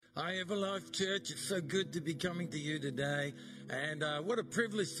Hi, Everlife Church. It's so good to be coming to you today. And what a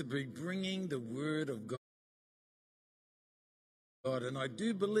privilege to be bringing the Word of God. And I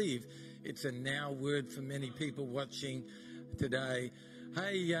do believe it's a now word for many people watching today.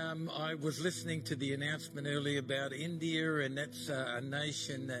 Hey, I was listening to the announcement earlier about India, and that's a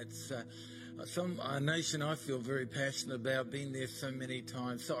nation that's a nation I feel very passionate about, been there so many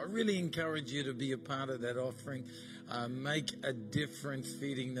times. So I really encourage you to be a part of that offering. Make a difference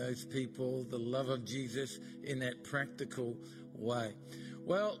feeding those people the love of Jesus in that practical way.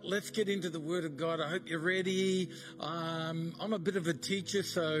 Well, let's get into the Word of God. I hope you're ready. I'm a bit of a teacher,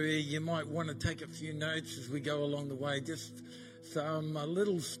 so you might want to take a few notes as we go along the way. Just some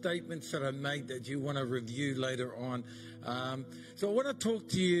little statements that I made that you want to review later on. So I want to talk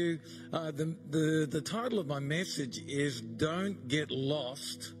to you. The title of my message is "Don't Get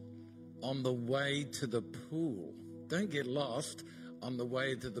Lost on the Way to the Pool." Don't get lost on the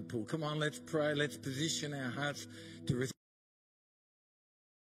way to the pool. Come on, let's pray. Let's position our hearts to receive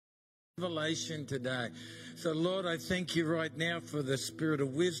revelation today. So, Lord, I thank you right now for the spirit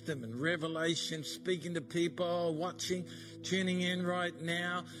of wisdom and revelation, speaking to people, watching, tuning in right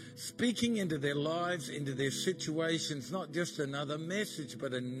now, speaking into their lives, into their situations, not just another message,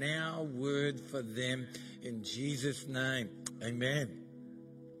 but a now word for them in Jesus' name. Amen.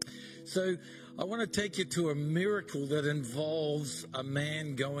 So I want to take you to a miracle that involves a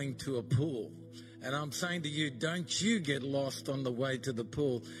man going to a pool. And I'm saying to you, don't you get lost on the way to the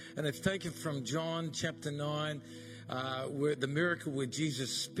pool. And it's taken from John chapter 9, where the miracle where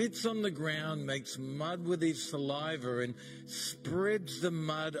Jesus spits on the ground, makes mud with his saliva, and spreads the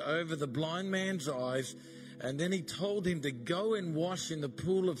mud over the blind man's eyes. And then he told him to go and wash in the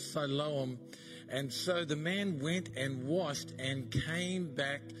pool of Siloam. And so the man went and washed and came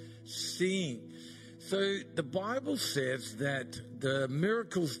back seeing. So the Bible says that the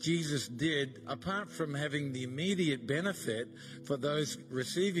miracles Jesus did, apart from having the immediate benefit for those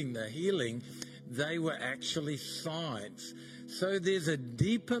receiving the healing, they were actually signs. So there's a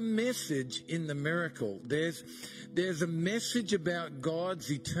deeper message in the miracle. There's a message about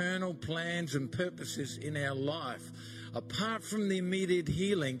God's eternal plans and purposes in our life. Apart from the immediate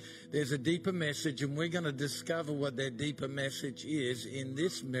healing, there's a deeper message, and we're going to discover what that deeper message is in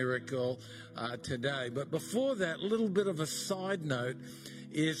this miracle today. But before that, a little bit of a side note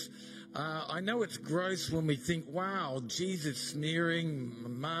is, I know it's gross when we think, wow, Jesus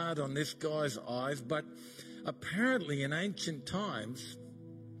smearing mud on this guy's eyes, but apparently in ancient times,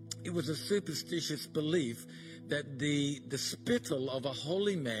 it was a superstitious belief that the spittle of a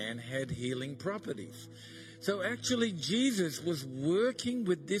holy man had healing properties. So actually, Jesus was working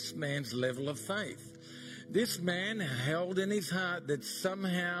with this man's level of faith. This man held in his heart that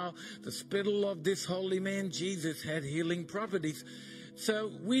somehow the spittle of this holy man, Jesus, had healing properties.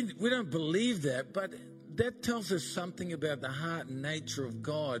 So we don't believe that, but that tells us something about the heart and nature of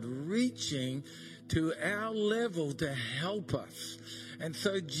God reaching to our level to help us. And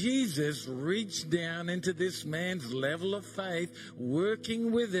so Jesus reached down into this man's level of faith,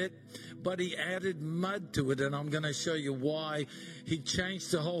 working with it, but he added mud to it. And I'm going to show you why he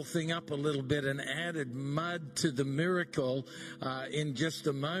changed the whole thing up a little bit and added mud to the miracle in just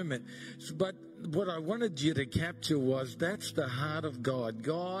a moment. But what I wanted you to capture was that's the heart of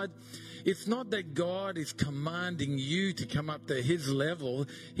God. It's not that God is commanding you to come up to his level.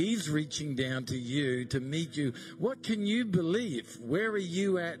 He's reaching down to you to meet you. What can you believe? Where are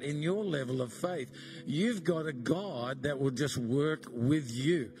you at in your level of faith? You've got a God that will just work with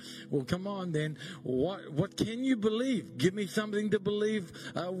you. Well, come on then. What can you believe? Give me something to believe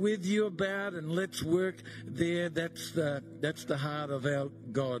with you about, and let's work there. That's the heart of our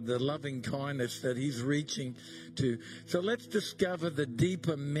God, the loving kindness that he's reaching to. So let's discover the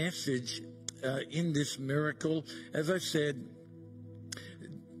deeper message in this miracle. As I said,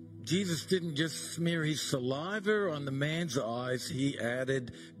 Jesus didn't just smear his saliva on the man's eyes, he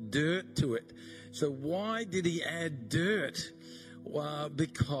added dirt to it. So why did he add dirt? Well,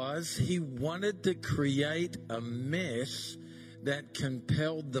 because he wanted to create a mess that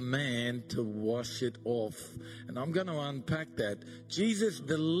compelled the man to wash it off. And I'm going to unpack that. Jesus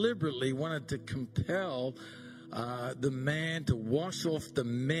deliberately wanted to compel the man to wash off the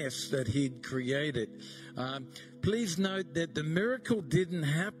mess that he'd created. Please note that the miracle didn't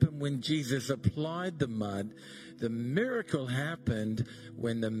happen when Jesus applied the mud. The miracle happened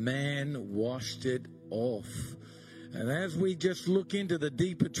when the man washed it off. And as we just look into the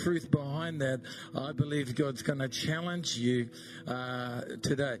deeper truth behind that, I believe God's going to challenge you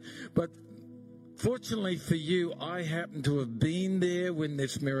today. But fortunately for you, I happened to have been there when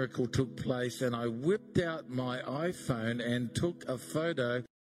this miracle took place, and I whipped out my iPhone and took a photo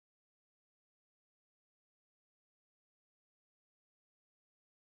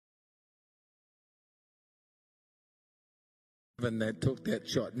that took that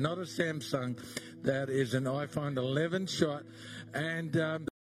shot, not a Samsung. That is an iPhone 11 shot. And the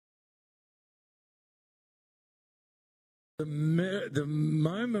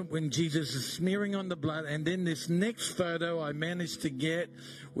moment when Jesus is smearing on the blood, and then this next photo I managed to get,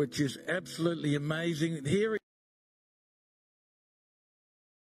 which is absolutely amazing. Here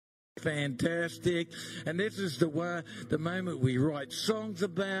fantastic. And this is the moment we write songs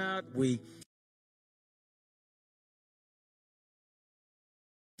about, we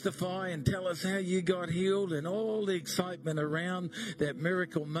testify and tell us how you got healed and all the excitement around that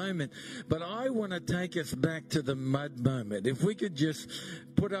miracle moment. But I want to take us back to the mud moment. If we could just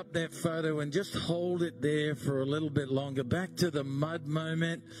put up that photo and just hold it there for a little bit longer. Back to the mud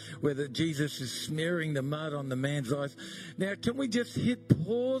moment where Jesus is smearing the mud on the man's eyes. Now, can we just hit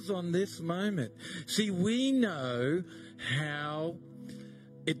pause on this moment? See, we know how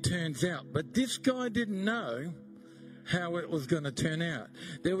it turns out, but this guy didn't know how it was going to turn out.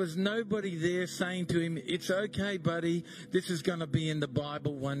 There was nobody there saying to him, it's okay, buddy, this is going to be in the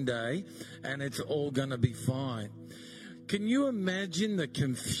Bible one day, and it's all going to be fine. Can you imagine the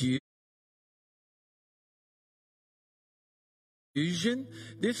confusion?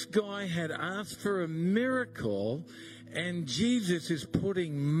 This guy had asked for a miracle, and Jesus is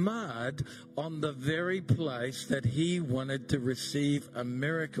putting mud on the very place that he wanted to receive a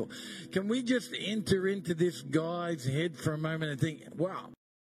miracle. Can we just enter into this guy's head for a moment and think, wow.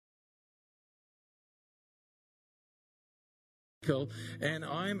 And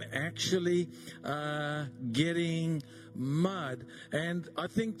I'm actually getting mud. And I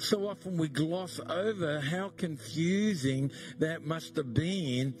think so often we gloss over how confusing that must have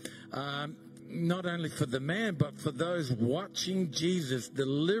been, not only for the man, but for those watching Jesus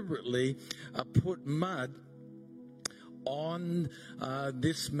deliberately put mud on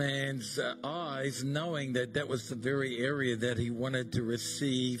this man's eyes, knowing that that was the very area that he wanted to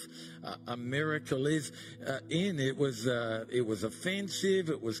receive a miracle in. It was offensive.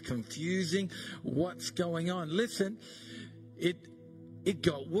 It was confusing. What's going on? Listen, it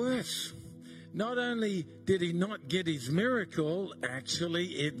got worse. Not only did he not get his miracle, actually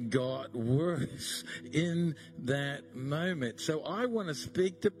it got worse in that moment. So I want to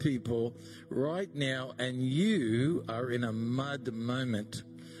speak to people right now, and you are in a mud moment.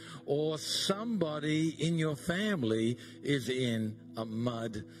 Or somebody in your family is in a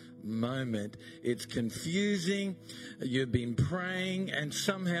mud moment. It's confusing. You've been praying, and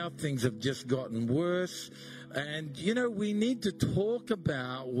somehow things have just gotten worse. And, we need to talk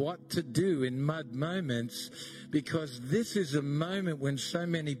about what to do in mud moments, because this is a moment when so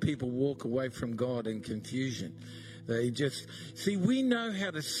many people walk away from God in confusion. We know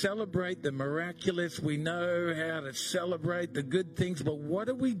how to celebrate the miraculous. We know how to celebrate the good things. But what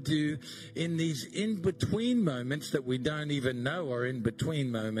do we do in these in-between moments that we don't even know are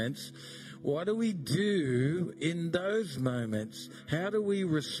in-between moments? What do we do in those moments? How do we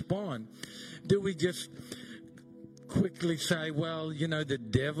respond? Do we just quickly say, well, the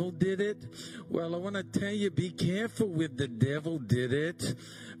devil did it? Well, I want to tell you, be careful with the devil did it,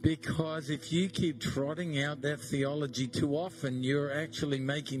 because if you keep trotting out that theology too often, you're actually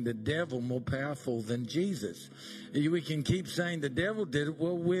making the devil more powerful than Jesus. We can keep saying the devil did it.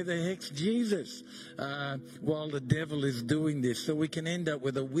 Well, where the heck's Jesus while the devil is doing this? So we can end up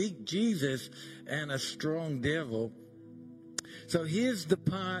with a weak Jesus and a strong devil. So here's the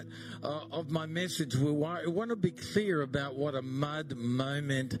part of my message where I want to be clear about what a mud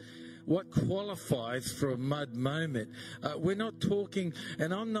moment, what qualifies for a mud moment. We're not talking,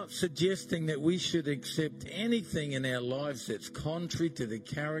 and I'm not suggesting that we should accept anything in our lives that's contrary to the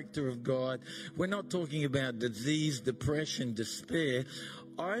character of God. We're not talking about disease, depression, despair.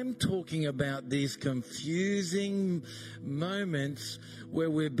 I'm talking about these confusing moments where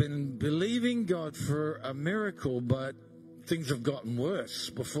we've been believing God for a miracle, but things have gotten worse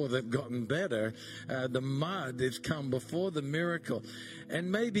before they've gotten better. The mud has come before the miracle.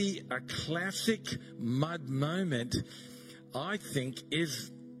 And maybe a classic mud moment, I think,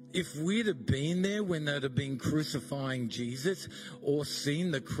 is if we'd have been there when they'd have been crucifying Jesus, or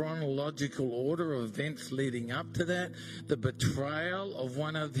seen the chronological order of events leading up to that, the betrayal of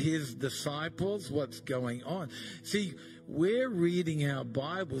one of his disciples, what's going on. See, we're reading our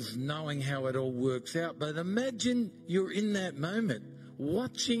Bibles knowing how it all works out, but imagine you're in that moment.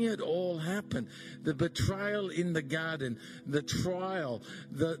 watching it all happen. The betrayal in the garden, the trial,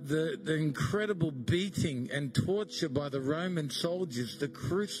 the incredible beating and torture by the Roman soldiers, the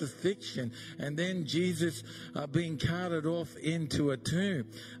crucifixion, and then Jesus being carted off into a tomb.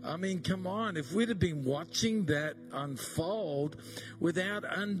 I mean, come on, if we'd have been watching that unfold without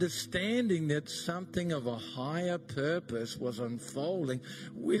understanding that something of a higher purpose was unfolding,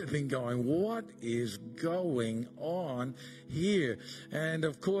 we'd have been going, what is going on here? And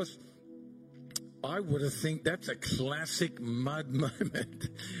of course, I would have think that's a classic mud moment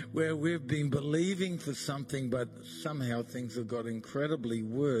where we've been believing for something, but somehow things have got incredibly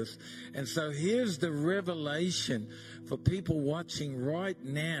worse. And so here's the revelation for people watching right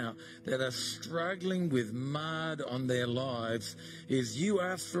now that are struggling with mud on their lives is you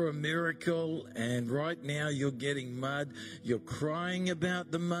ask for a miracle, and right now you're getting mud. You're crying about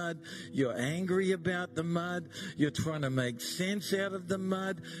the mud. You're angry about the mud. You're trying to make sense out of the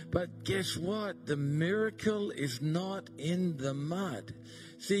mud. But guess what? The miracle is not in the mud.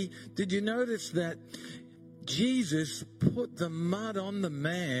 See, did you notice that Jesus put the mud on the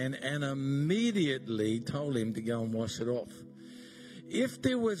man and immediately told him to go and wash it off? If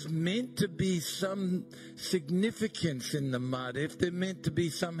there was meant to be some significance in the mud, if there meant to be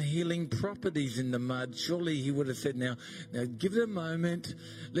some healing properties in the mud, surely he would have said, now give it a moment,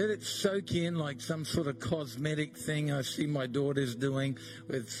 let it soak in like some sort of cosmetic thing I see my daughters doing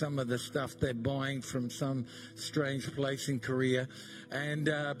with some of the stuff they're buying from some strange place in Korea, and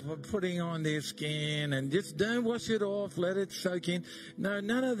putting on their skin, and just don't wash it off, let it soak in. No,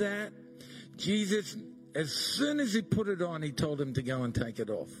 none of that. Jesus, as soon as he put it on, he told him to go and take it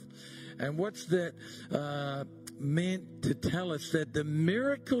off. And what's that meant to tell us? That the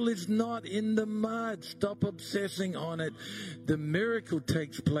miracle is not in the mud. Stop obsessing on it. The miracle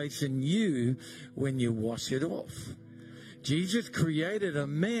takes place in you when you wash it off. Jesus created a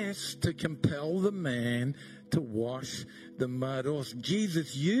mess to compel the man to wash the mud off.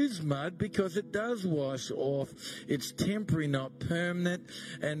 Jesus used mud because it does wash off. It's temporary, not permanent.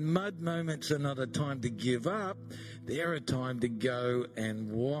 And mud moments are not a time to give up. They're a time to go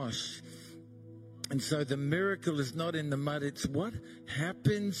and wash. And so the miracle is not in the mud. It's what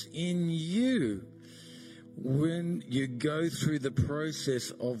happens in you when you go through the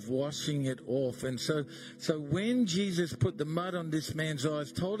process of washing it off. And so when Jesus put the mud on this man's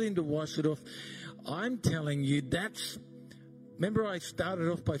eyes, told him to wash it off, I'm telling you, remember I started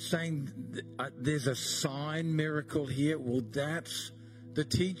off by saying there's a sign miracle here? Well, that's the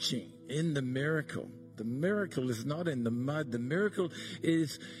teaching in the miracle. The miracle is not in the mud. The miracle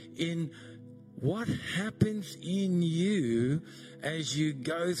is in what happens in you as you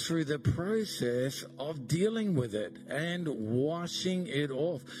go through the process of dealing with it and washing it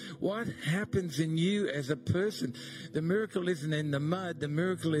off. What happens in you as a person? The miracle isn't in the mud. The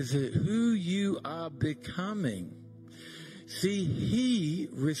miracle is who you are becoming. See, he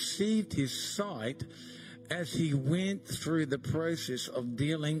received his sight as he went through the process of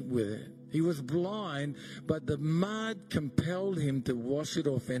dealing with it. He was blind, but the mud compelled him to wash it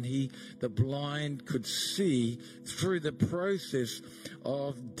off, and the blind could see through the process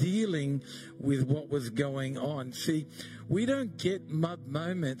of dealing with what was going on. See, we don't get mud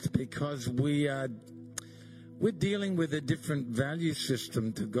moments because we're dealing with a different value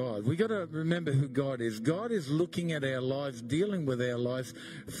system to God. We got to remember who God is. God is looking at our lives, dealing with our lives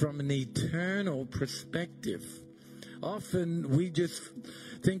from an eternal perspective. Often we just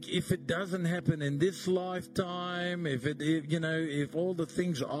think if it doesn't happen in this lifetime, if all the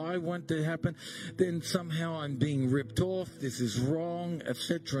things I want to happen, then somehow I'm being ripped off. This is wrong,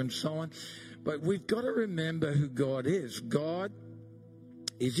 etc., and so on. But we've got to remember who God is. God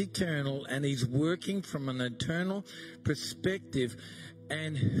is eternal, and he's working from an eternal perspective,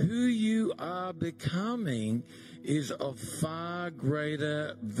 and who you are becoming is of far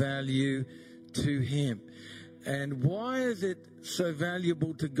greater value to him. And why is it so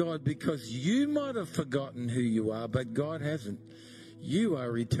valuable to God? Because you might have forgotten who you are, but God hasn't. You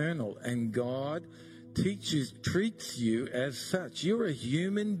are eternal, and God treats you as such. You're a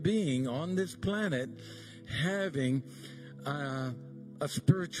human being on this planet having a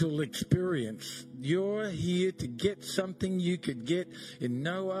spiritual experience. You're here to get something you could get in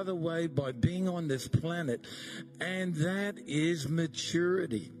no other way by being on this planet, and that is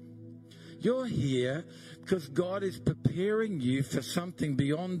maturity. You're here because God is preparing you for something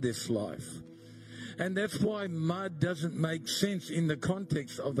beyond this life. And that's why mud doesn't make sense in the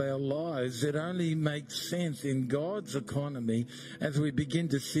context of our lives. It only makes sense in God's economy as we begin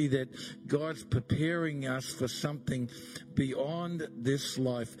to see that God's preparing us for something beyond this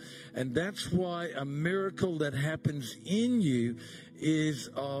life. And that's why a miracle that happens in you is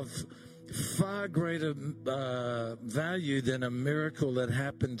of far greater value than a miracle that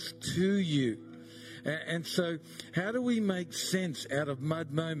happens to you. And so how do we make sense out of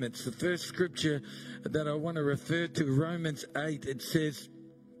mud moments? The first scripture that I want to refer to, Romans 8, it says,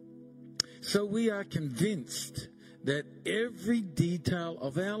 "So we are convinced that every detail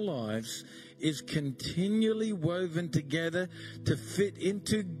of our lives is continually woven together to fit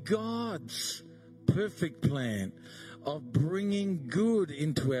into God's perfect plan of bringing good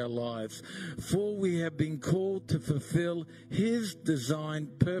into our lives, for we have been called to fulfill His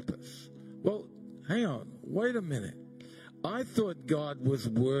designed purpose." Well, hang on, wait a minute. I thought God was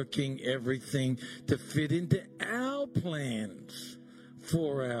working everything to fit into our plans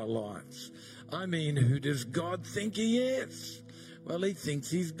for our lives. I mean, who does God think He is? Well, He thinks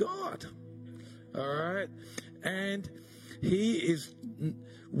He's God. All right? And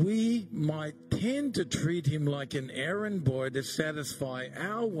we might tend to treat Him like an errand boy to satisfy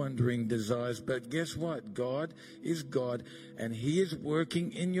our wandering desires, but guess what? God is God, and He is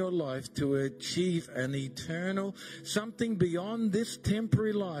working in your life to achieve an eternal, something beyond this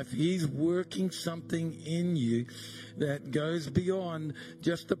temporary life. He's working something in you that goes beyond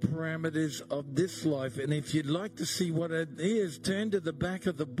just the parameters of this life. And if you'd like to see what it is, turn to the back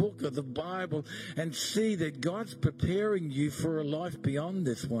of the book of the Bible and see that God's preparing you for a life beyond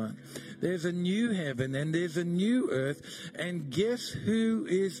this one. There's a new heaven and there's a new earth, and guess who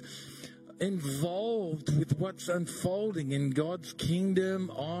is involved with what's unfolding in God's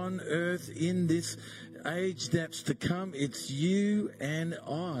kingdom on earth in this age that's to come? It's you and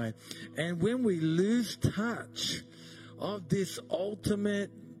I. And when we lose touch of this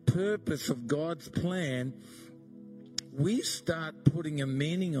ultimate purpose of God's plan, we start putting a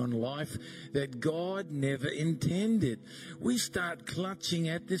meaning on life that God never intended. We start clutching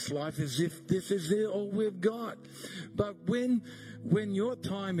at this life as if this is all we've got. But when your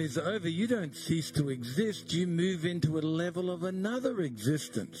time is over, you don't cease to exist. You move into a level of another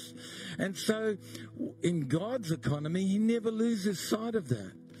existence. And so in God's economy, He never loses sight of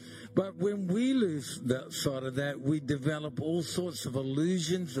that. But when we lose that sight of that, we develop all sorts of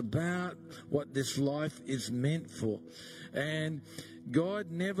illusions about what this life is meant for. And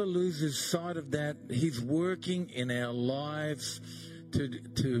God never loses sight of that. He's working in our lives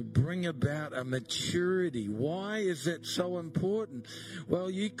to bring about a maturity. Why is that so important? Well,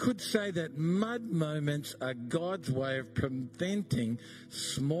 you could say that mud moments are God's way of preventing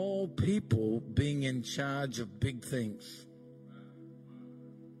small people being in charge of big things.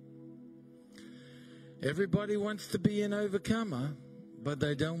 Everybody wants to be an overcomer, but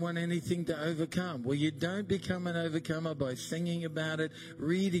they don't want anything to overcome. Well, you don't become an overcomer by singing about it,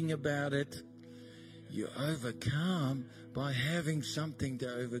 reading about it. You overcome by having something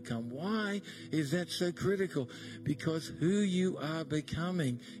to overcome. Why is that so critical? Because who you are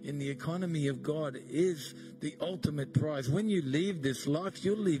becoming in the economy of God is the ultimate prize. When you leave this life,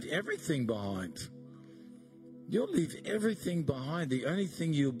 you'll leave everything behind. You'll leave everything behind. The only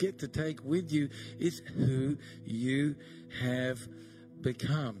thing you'll get to take with you is who you have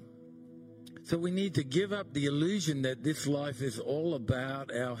become. So we need to give up the illusion that this life is all about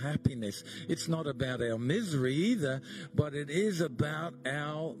our happiness. It's not about our misery either, but it is about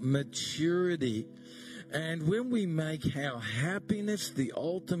our maturity. And when we make our happiness the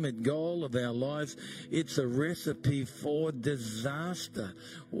ultimate goal of our lives, it's a recipe for disaster.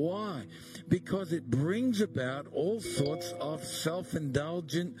 Why? Because it brings about all sorts of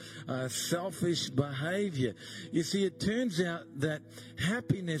self-indulgent, selfish behavior. You see, it turns out that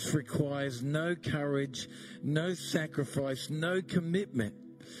happiness requires no courage, no sacrifice, no commitment.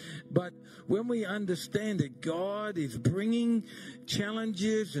 But when we understand that God is bringing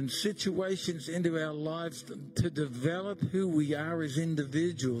challenges and situations into our lives to develop who we are as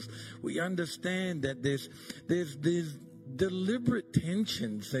individuals, we understand that there's deliberate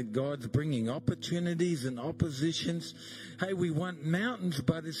tensions that God's bringing, opportunities and oppositions. Hey, we want mountains,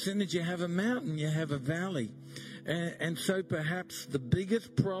 but as soon as you have a mountain, you have a valley. And so perhaps the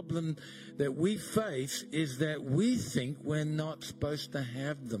biggest problem that we face is that we think we're not supposed to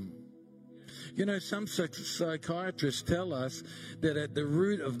have them. You know, some psychiatrists tell us that at the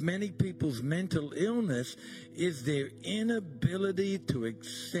root of many people's mental illness is their inability to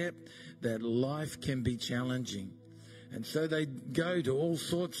accept that life can be challenging. And so they go to all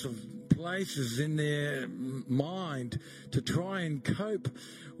sorts of places in their mind to try and cope,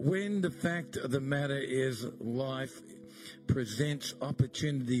 when the fact of the matter is life presents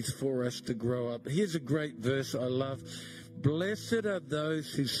opportunities for us to grow up. Here's a great verse I love. Blessed are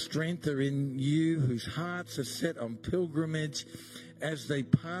those whose strength are in you, whose hearts are set on pilgrimage. As they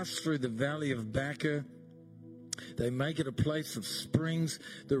pass through the valley of Baca, they make it a place of springs.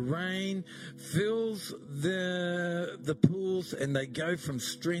 The rain fills the pools, and they go from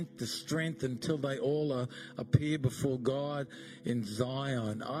strength to strength until they all appear before God in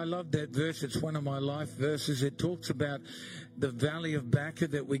Zion. I love that verse. It's one of my life verses. It talks about the valley of Baca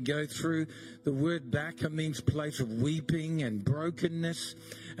that we go through. The word Baca means place of weeping and brokenness.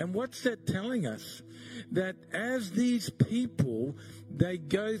 And what's that telling us? That as these people, they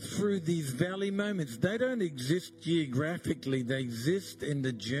go through these valley moments. They don't exist geographically. They exist in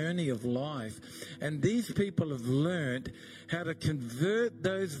the journey of life. And these people have learned how to convert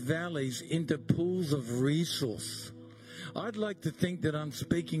those valleys into pools of resource. I'd like to think that I'm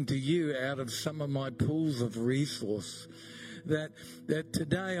speaking to you out of some of my pools of resource. That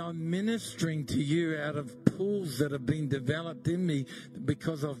today I'm ministering to you out of pools that have been developed in me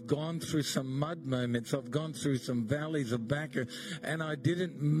because I've gone through some mud moments. I've gone through some valleys of Baca, and I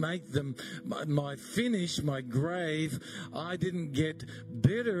didn't make them my finish, my grave. I didn't get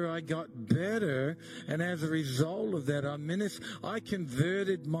bitter, I got better. And as a result of that, I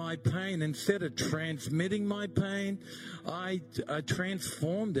converted my pain. Instead of transmitting my pain, I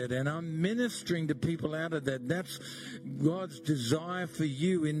transformed it, and I'm ministering to people out of that. That's God's desire for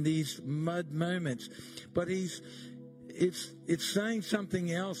you in these mud moments. But it's saying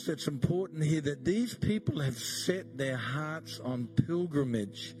something else that's important here, that these people have set their hearts on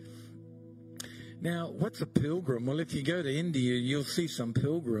pilgrimage. Now, what's a pilgrim? Well, if you go to India, you'll see some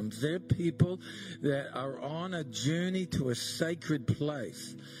pilgrims. They're people that are on a journey to a sacred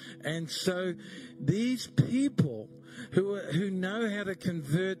place. And so these people who know how to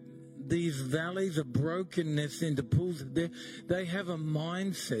convert these valleys of brokenness into pools, they have a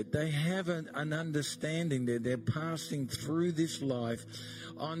mindset. They have an understanding that they're passing through this life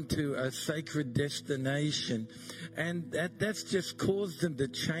onto a sacred destination. And that's just caused them to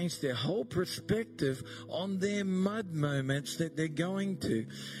change their whole perspective on their mud moments that they're going to.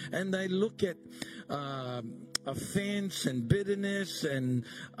 And they look at offense and bitterness and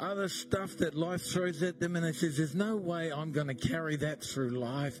other stuff that life throws at them, and they says, there's no way I'm going to carry that through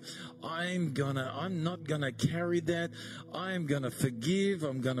life. I'm not going to carry that. I'm going to forgive.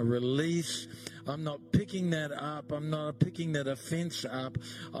 I'm going to release. I'm not picking that up. I'm not picking that offense up.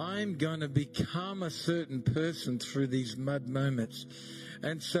 I'm going to become a certain person through these mud moments.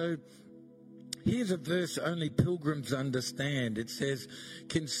 And so here's a verse only pilgrims understand. It says,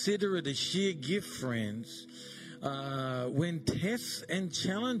 consider it a sheer gift, friends, when tests and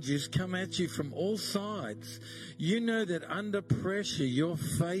challenges come at you from all sides. You know that under pressure, your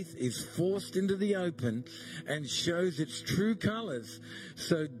faith is forced into the open and shows its true colors.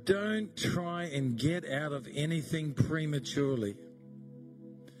 So don't try and get out of anything prematurely.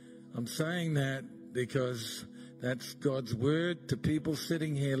 I'm saying that because that's God's word to people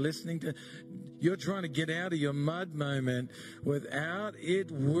sitting here listening to. You're trying to get out of your mud moment without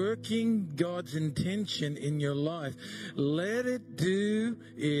it working God's intention in your life. Let it do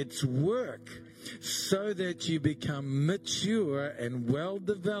its work so that you become mature and well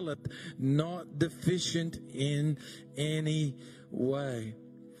developed, not deficient in any way.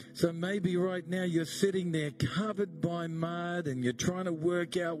 So maybe right now you're sitting there covered by mud and you're trying to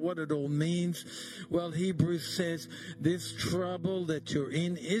work out what it all means. Well, Hebrews says this trouble that you're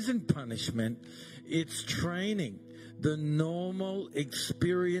in isn't punishment. It's training, the normal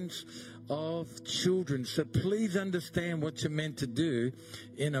experience of children. So please understand what you're meant to do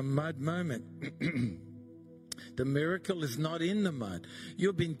in a mud moment. The miracle is not in the mud.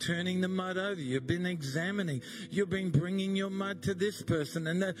 You've been turning the mud over. You've been examining. You've been bringing your mud to this person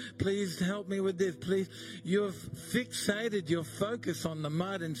and that. Please help me with this. Please. You've fixated your focus on the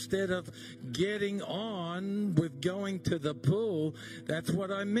mud instead of getting on with going to the pool. That's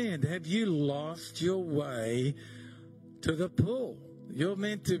what I meant. Have you lost your way to the pool? You're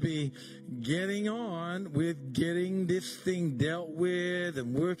meant to be getting on with getting this thing dealt with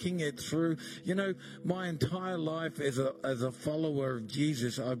and working it through. You know, my entire life as a follower of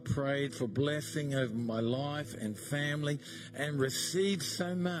Jesus, I prayed for blessing over my life and family and received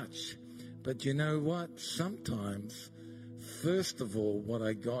so much. But you know what? Sometimes, first of all, what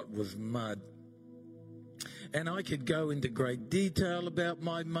I got was mud. And I could go into great detail about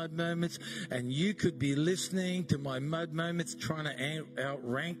my mud moments, and you could be listening to my mud moments trying to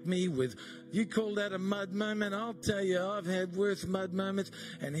outrank me with, you call that a mud moment? I'll tell you, I've had worse mud moments,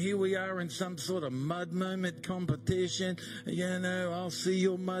 and here we are in some sort of mud moment competition. You know, I'll see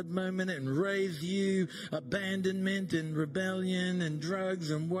your mud moment and raise you abandonment and rebellion and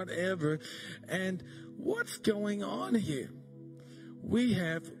drugs and whatever. And what's going on here? We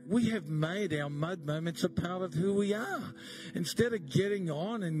have made our mud moments a part of who we are. Instead of getting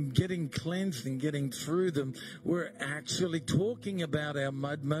on and getting cleansed and getting through them, we're actually talking about our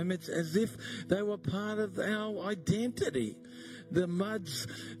mud moments as if they were part of our identity. The mud's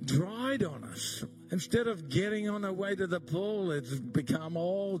dried on us. Instead of getting on our way to the pool, it's become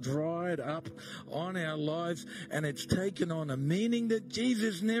all dried up on our lives, and it's taken on a meaning that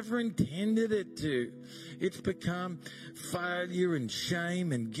Jesus never intended it to. It's become failure and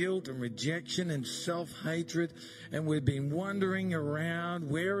shame and guilt and rejection and self-hatred, and we've been wandering around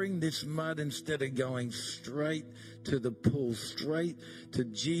wearing this mud instead of going straight to the pool, straight to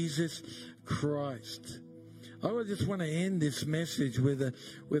Jesus Christ. I just want to end this message with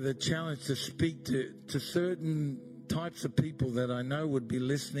a challenge to speak to certain types of people that I know would be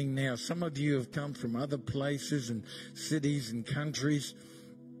listening now. Some of you have come from other places and cities and countries,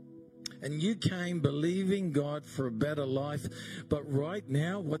 and you came believing God for a better life, but right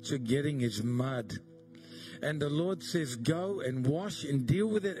now what you're getting is mud. And the Lord says, go and wash and deal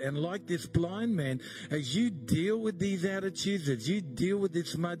with it. And like this blind man, as you deal with these attitudes, as you deal with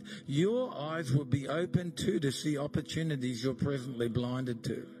this mud, your eyes will be open too to see opportunities you're presently blinded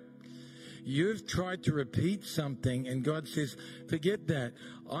to. You've tried to repeat something, and God says, forget that.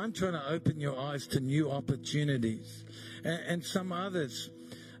 I'm trying to open your eyes to new opportunities. And some others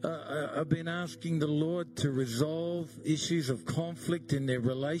have been asking the Lord to resolve issues of conflict in their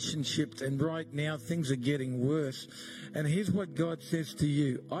relationships, and right now things are getting worse. And here's what God says to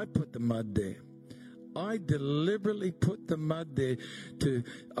you. I put the mud there. I deliberately put the mud there to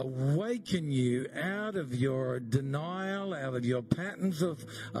awaken you out of your denial, out of your patterns of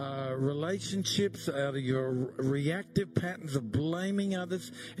relationships, out of your reactive patterns of blaming others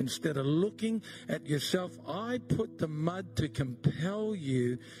instead of looking at yourself. I put the mud to compel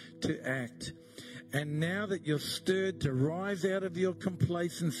you to act. And now that you're stirred to rise out of your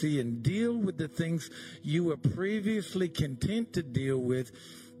complacency and deal with the things you were previously content to deal with,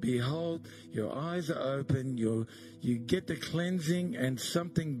 behold, your eyes are open, you get the cleansing and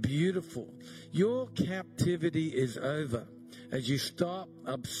something beautiful. Your captivity is over as you stop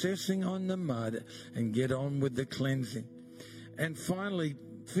obsessing on the mud and get on with the cleansing. And finally,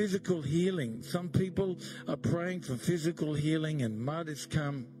 physical healing. Some people are praying for physical healing, and mud has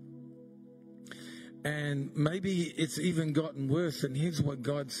come. And maybe it's even gotten worse. And here's what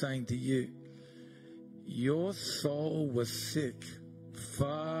God's saying to you. Your soul was sick.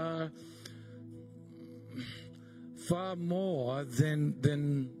 Far more than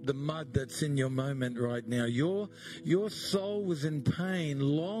the mud that's in your moment right now. Your soul was in pain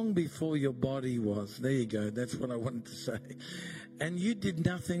long before your body was. There you go. That's what I wanted to say. And you did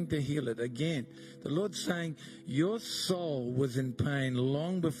nothing to heal it. Again, the Lord's saying your soul was in pain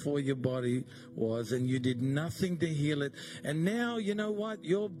long before your body was, and you did nothing to heal it. And now, you know what?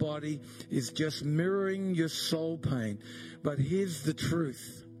 Your body is just mirroring your soul pain. But here's the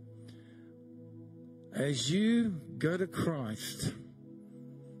truth. As you go to Christ,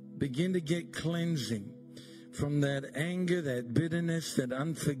 begin to get cleansing from that anger, that bitterness, that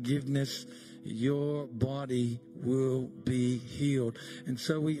unforgiveness, your body will be healed. And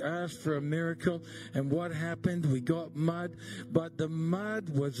so we asked for a miracle, and what happened? We got mud, but the mud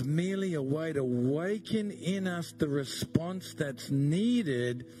was merely a way to awaken in us the response that's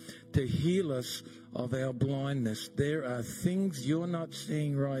needed to heal us of our blindness. There are things you're not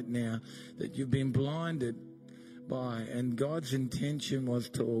seeing right now that you've been blinded by, and God's intention was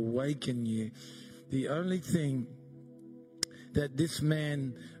to awaken you. The only thing that this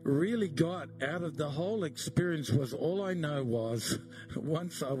man really got out of the whole experience was, all I know was,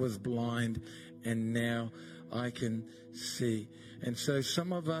 once I was blind and now I can see. And so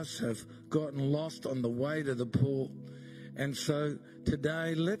some of us have gotten lost on the way to the pool. And so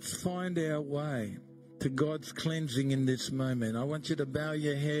today, let's find our way to God's cleansing in this moment. I want you to bow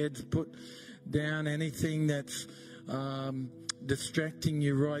your heads, put down anything that's distracting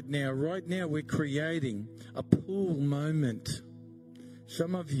you right now. Right now, we're creating a pool moment.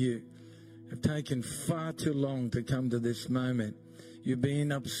 Some of you have taken far too long to come to this moment. You've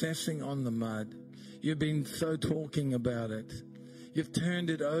been obsessing on the mud. You've been so talking about it. You've turned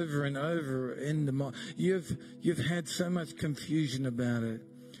it over and over in the mind. You've had so much confusion about it.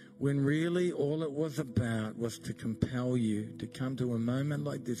 when really all it was about was to compel you to come to a moment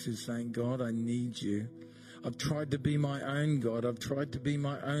like this and saying, God, I need you. I've tried to be my own God. I've tried to be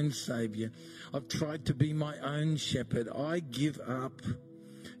my own Savior. I've tried to be my own shepherd. I give up.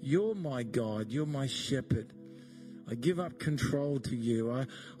 You're my God. You're my shepherd. I give up control to you.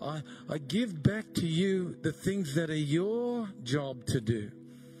 I give back to you the things that are your job to do.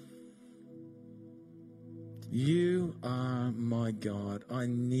 You are my God. I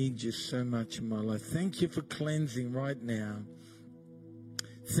need you so much in my life. Thank you for cleansing right now.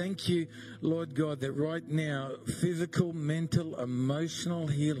 Thank you, Lord God, that right now physical, mental, emotional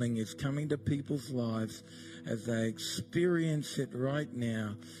healing is coming to people's lives as they experience it right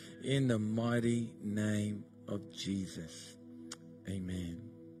now in the mighty name of Jesus. Amen.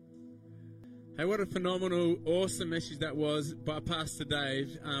 Hey, what a phenomenal, awesome message that was by Pastor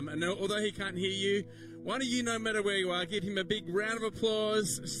Dave. And although he can't hear you, why don't you, no matter where you are, give him a big round of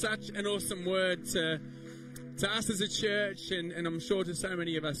applause. Such an awesome word to us as a church, and I'm sure to so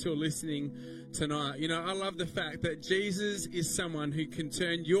many of us who are listening tonight. You know, I love the fact that Jesus is someone who can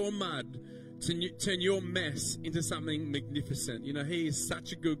turn your mud, turn your mess into something magnificent. You know, he is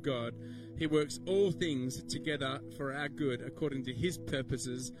such a good God. He works all things together for our good according to his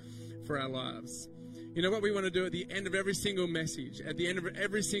purposes for our lives. You know what we want to do at the end of every single message, at the end of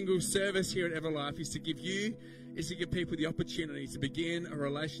every single service here at Everlife, is to give people the opportunity to begin a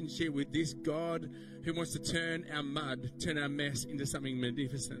relationship with this God who wants to turn our mud, turn our mess into something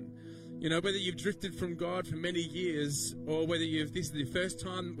magnificent. You know, whether you've drifted from God for many years, or whether this is the first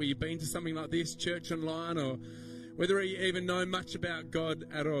time where you've been to something like this, church online, or whether you even know much about God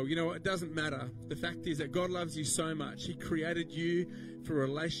at all, you know, it doesn't matter. The fact is that God loves you so much. He created you for a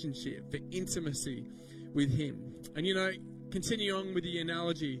relationship, for intimacy with him. And, you know, continue on with the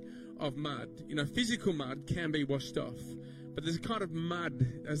analogy of mud. You know, physical mud can be washed off, but there's a kind of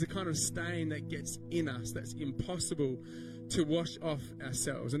mud, there's a kind of stain that gets in us that's impossible to wash off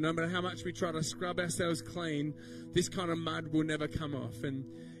ourselves. And no matter how much we try to scrub ourselves clean, this kind of mud will never come off. And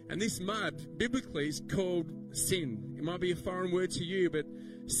this mud, biblically, is called sin. It might be a foreign word to you, but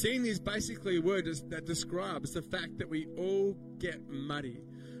sin is basically a word that describes the fact that we all get muddy.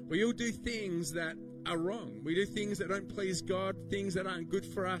 We all do things that are wrong. We do things that don't please God, things that aren't good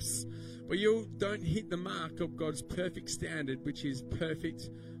for us. We all don't hit the mark of God's perfect standard, which is perfect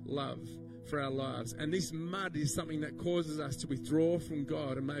love for our lives. And this mud is something that causes us to withdraw from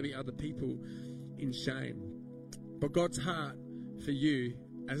God and maybe other people in shame. But God's heart for you,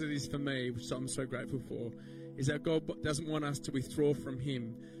 as it is for me, which I'm so grateful for, is that God doesn't want us to withdraw from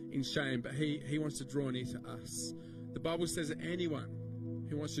him in shame, but he wants to draw near to us. The Bible says that anyone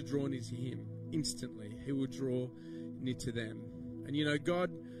who wants to draw near to him, instantly he will draw near to them. And you know,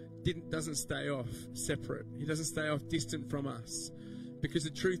 God doesn't stay off separate. He doesn't stay off distant from us, because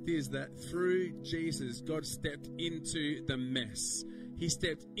the truth is that through Jesus, God stepped into the mess. He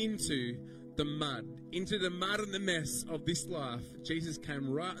stepped into the mud and the mess of this life. Jesus came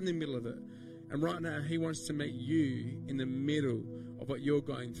right in the middle of it. And right now, he wants to meet you in the middle of what you're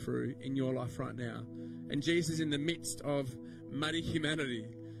going through in your life right now. And Jesus, in the midst of muddy humanity,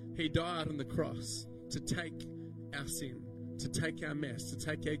 he died on the cross to take our sin, to take our mess, to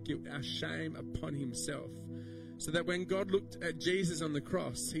take our guilt, our shame upon himself. So that when God looked at Jesus on the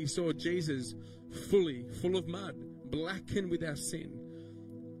cross, he saw Jesus full of mud, blackened with our sin.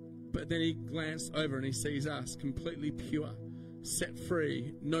 But then he glanced over and he sees us completely pure, set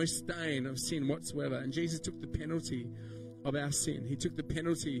free, no stain of sin whatsoever. And Jesus took the penalty of our sin. He took the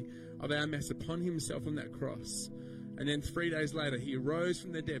penalty of our mess upon himself on that cross. And then 3 days later, he arose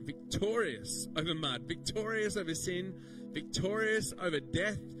from the dead, victorious over mud, victorious over sin, victorious over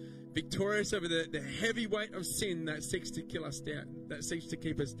death, victorious over the heavy weight of sin that seeks to kill us down, that seeks to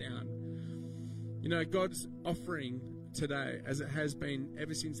keep us down. You know, God's offering today, as it has been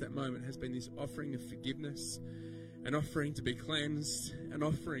ever since that moment, has been this offering of forgiveness, an offering to be cleansed, an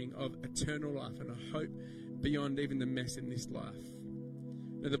offering of eternal life and a hope beyond even the mess in this life.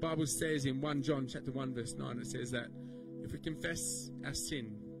 Now, the Bible says in 1 John chapter 1 verse 9, it says that if we confess our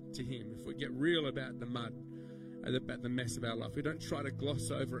sin to him, if we get real about the mud, about the mess of our life, we don't try to gloss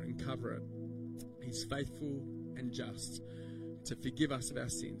over it and cover it, he's faithful and just to forgive us of our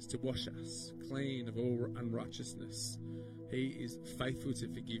sins, to wash us clean of all unrighteousness. He is faithful to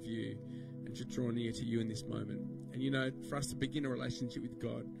forgive you and to draw near to you in this moment. And you know, for us to begin a relationship with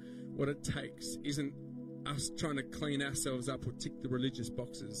God, what it takes isn't us trying to clean ourselves up or tick the religious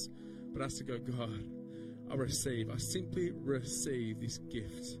boxes, but us to go, God, I simply receive this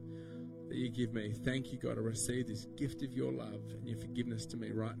gift that you give me. Thank you, God. I receive this gift of your love and your forgiveness to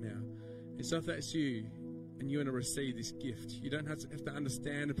me right now. And so if that's you, and you want to receive this gift. You don't have to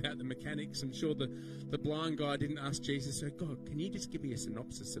understand about the mechanics. I'm sure the blind guy didn't ask Jesus, so, God, can you just give me a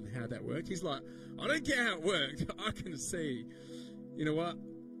synopsis of how that worked? He's like, I don't care how it worked. I can see. You know what?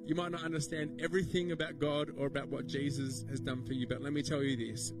 You might not understand everything about God or about what Jesus has done for you, but let me tell you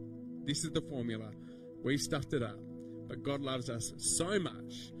this. This is the formula. We stuffed it up, but God loves us so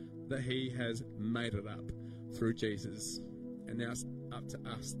much that he has made it up through Jesus. And now it's up to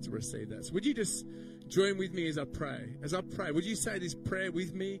us to receive that. So would you just join with me as I pray? As I pray, would you say this prayer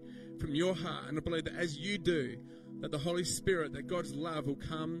with me from your heart? And I believe that as you do, that the Holy Spirit, that God's love will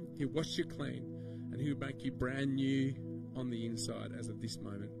come, he'll wash you clean, and he'll make you brand new on the inside as of this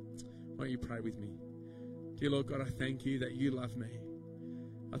moment. Why don't you pray with me? Dear Lord God, I thank you that you love me.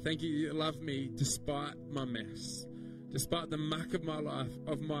 I thank you love me despite my mess, despite the muck of my life,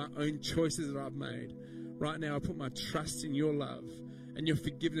 of my own choices that I've made. Right now, I put my trust in your love and your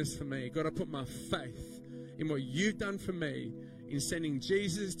forgiveness for me. God, I put my faith in what you've done for me, in sending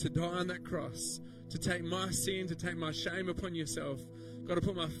Jesus to die on that cross, to take my sin, to take my shame upon yourself. God, I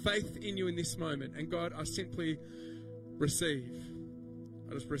put my faith in you in this moment. And God, I simply receive.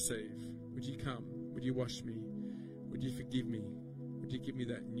 I just receive. Would you come? Would you wash me? Would you forgive me? Would you give me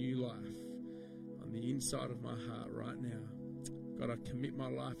that new life on the inside of my heart right now? God, I commit my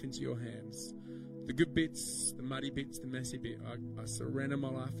life into your hands. The good bits, the muddy bits, the messy bit, I surrender my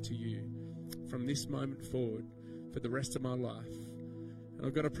life to you from this moment forward for the rest of my life. And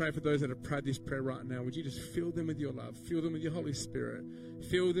I've got to pray for those that have prayed this prayer right now. Would you just fill them with your love, fill them with your Holy Spirit,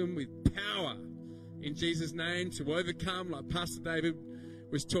 fill them with power in Jesus' name to overcome, like Pastor David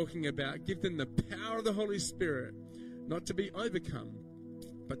was talking about. Give them the power of the Holy Spirit, not to be overcome,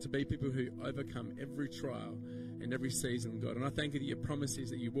 but to be people who overcome every trial and every season, God. And I thank you that your promise is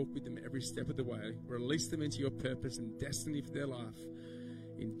that you walk with them every step of the way. Release them into your purpose and destiny for their life.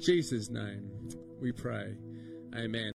 In Jesus' name we pray. Amen.